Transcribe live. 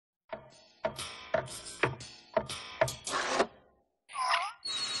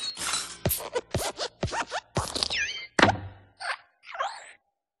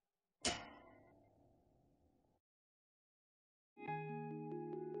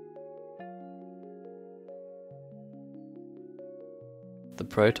The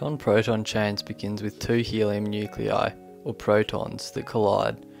proton-proton chains begins with two helium nuclei, or protons, that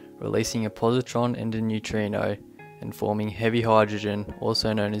collide, releasing a positron and a neutrino, and forming heavy hydrogen,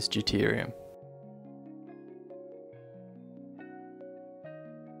 also known as deuterium.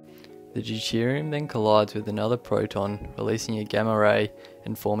 The deuterium then collides with another proton, releasing a gamma ray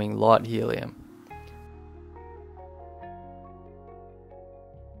and forming light helium.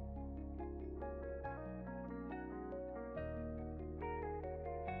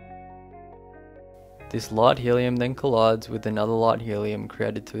 This light helium then collides with another light helium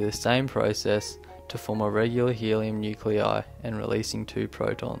created through the same process to form a regular helium nuclei and releasing two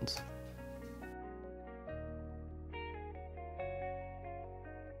protons.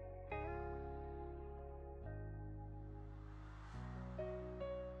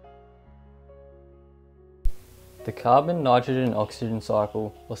 The carbon-nitrogen-oxygen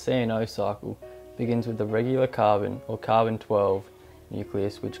cycle, or CNO cycle, begins with the regular carbon, or carbon-12,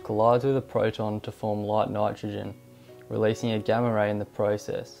 nucleus which collides with a proton to form light nitrogen, releasing a gamma ray in the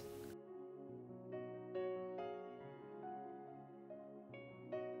process.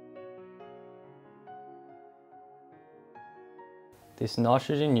 This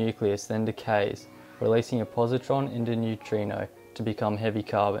nitrogen nucleus then decays, releasing a positron and a neutrino to become heavy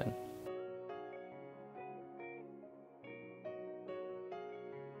carbon.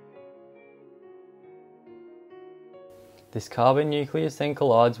 This carbon nucleus then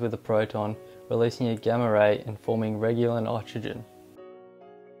collides with a proton, releasing a gamma ray and forming regular nitrogen.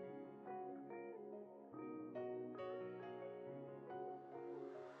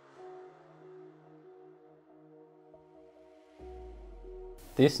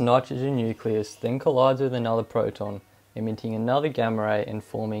 This nitrogen nucleus then collides with another proton, emitting another gamma ray and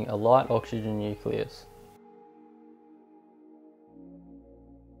forming a light oxygen nucleus.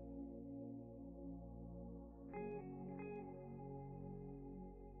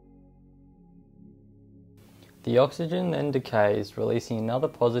 The oxygen then decays, releasing another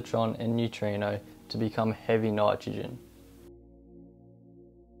positron and neutrino to become heavy nitrogen.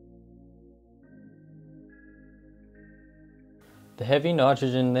 The heavy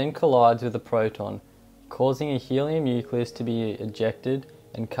nitrogen then collides with a proton, causing a helium nucleus to be ejected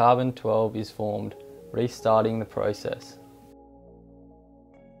and carbon-12 is formed, restarting the process.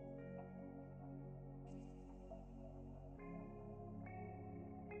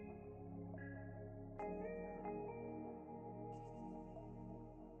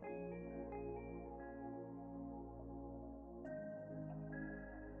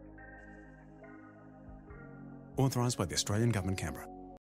 Authorised by the Australian Government, Canberra.